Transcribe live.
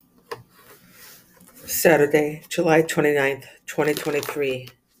Saturday, July 29th, 2023.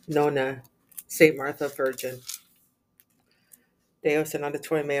 Nona, St. Martha Virgin. Deus in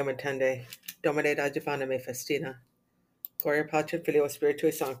auditorium meum intende. Domine adjuvanda me festina. Gloria Patri Filio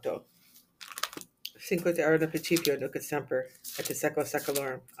Spiritui Sancto. Cinque de in principio nunc et semper, et in secula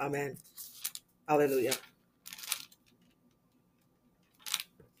seculorum. Amen. Alleluia.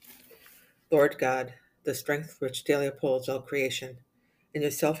 Lord God, the strength which daily upholds all creation, in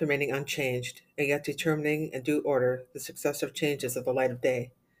yourself remaining unchanged, and yet determining in due order the successive changes of the light of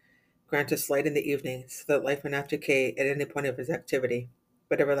day, grant us light in the evening, so that life may not decay at any point of its activity,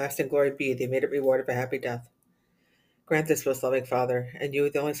 but everlasting glory be the immediate reward of a happy death. Grant this, most loving Father, and you,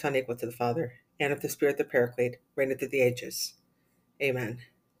 the only Son equal to the Father, and of the Spirit the Paraclete, reigneth through the ages. Amen.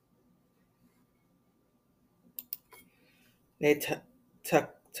 Ne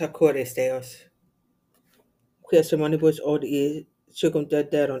tacores Deus, quia sermonibus odii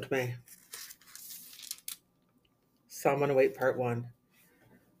circumdederunt me. Psalm 108, Part 1.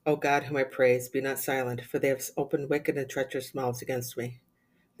 O God, whom I praise, be not silent, for they have opened wicked and treacherous mouths against me.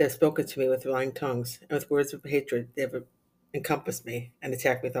 They have spoken to me with lying tongues, and with words of hatred they have encompassed me, and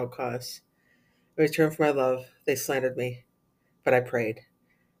attacked me without cause. In return for my love, they slandered me, but I prayed.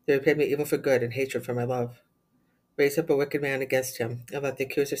 They repaid me evil for good, and hatred for my love. Raise up a wicked man against him, and let the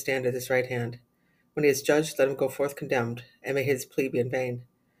accuser stand at his right hand. When he is judged, let him go forth condemned, and may his plea be in vain.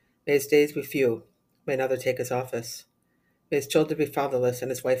 May his days be few, may another take his office. May his children be fatherless, and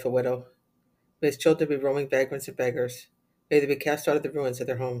his wife a widow. May his children be roaming vagrants and beggars. May they be cast out of the ruins of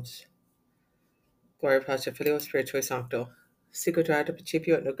their homes. Gloria Patri Filio Spiritui Sancto. Sicut ad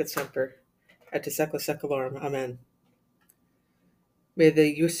principio et nunc et semper, et in secula seculorum. Amen. May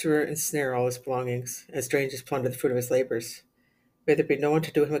the usurer ensnare all his belongings, and strangers plunder the fruit of his labors. May there be no one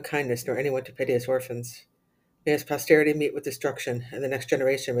to do him a kindness, nor anyone to pity his orphans. May his posterity meet with destruction, and the next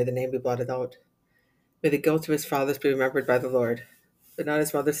generation may the name be blotted out. May the guilt of his fathers be remembered by the Lord, but not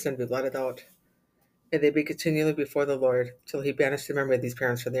his mother's sin be blotted out. May they be continually before the Lord, till he banish the memory of these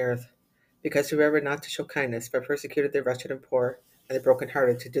parents from the earth, because he remembered not to show kindness, but persecuted the wretched and poor, and the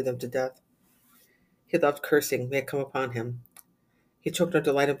broken-hearted, to do them to death. He loved cursing, may it come upon him. He took no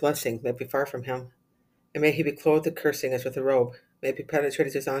delight in blessing, may it be far from him. And may he be clothed with cursing as with a robe, may it be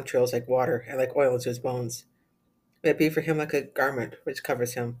penetrated to his entrails like water, and like oil into his bones. May it be for him like a garment which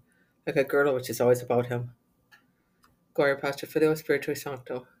covers him, like a girdle which is always about him. Gloria Patri Filio Spiritui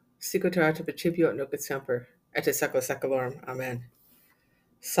Sancto. Sicut ad principio et nunc et semper, et in secula seculorum. Amen.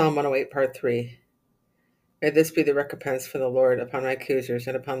 Psalm 108, Part 3. May this be the recompense from the Lord upon my accusers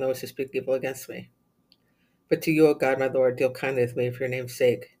and upon those who speak evil against me. But to you, O God, my Lord, deal kindly with me for your name's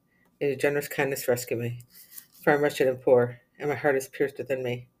sake. In your generous kindness rescue me. For I am wretched and poor, and my heart is pierced within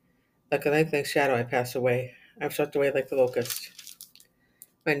me. Like a lengthening shadow I pass away. I am swept away like the locust.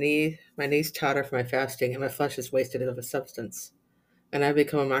 My knees totter from my fasting, and my flesh is wasted of a substance. And I have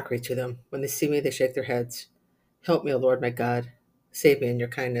become a mockery to them. When they see me, they shake their heads. Help me, O Lord my God. Save me in your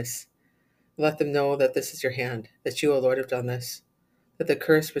kindness. Let them know that this is your hand, that you, O Lord, have done this. That the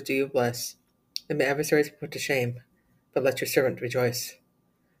curse which do you bless. Let my adversaries be put to shame, but let your servant rejoice.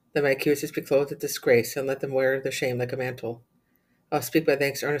 Let my accusers be clothed with disgrace, and let them wear their shame like a mantle. I'll speak my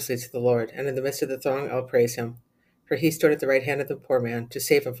thanks earnestly to the Lord, and in the midst of the throng I'll praise him. For he stood at the right hand of the poor man, to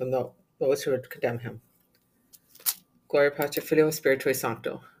save him from those who would condemn him. Gloria Patri Filio Spiritui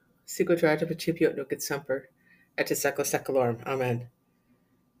Sancto. Sicut ad principio et nunc et semper, et in secula seculorum. Amen.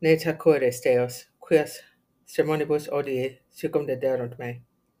 Ne tacores Deus, quias sermonibus odii circumdederunt me.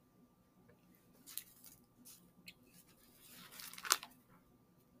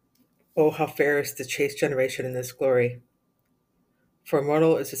 Oh, how fair is the chaste generation in this glory! For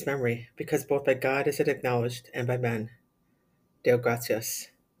immortal is his memory, because both by God is it acknowledged, and by men. Deo gratias.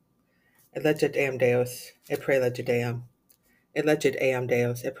 Elegit eam Deus, et praelegit eam. Elegit eam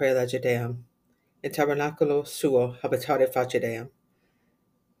Deus, et praelegit eam. In tabernaculo suo habitare facit eam.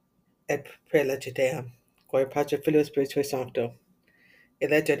 Et praelegit eam. Gloria Patri Filio Spiritui Sancto.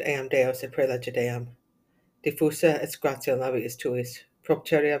 Elegit eam Deus, et praelegit eam. Diffusa et gratia labiis tuis,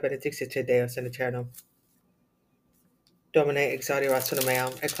 propteria benedicite Deus in aeternum. Domine exaudi rationem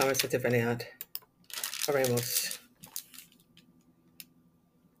meam, et clamis et veniat. Oremus.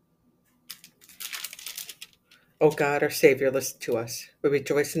 O God, our Savior, listen to us. We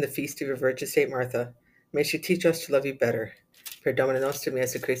rejoice in the feast of your Virgin Saint Martha. May she teach us to love you better. Per Domine nostrum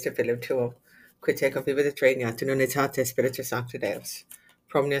Iesu Christe Filium tuo, qui tecum vivit et regnat in unitate Spiritus Sancti Deus,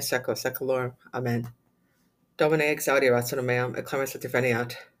 pro omnia secula seculorum. Amen. Domine exaudi rationem meam, et clamis et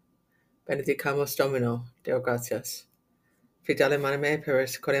veniat. Benedicamus Domino, Deo gratias. Fidelium anime per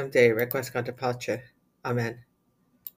coriam Dei requiescant pace. Amen.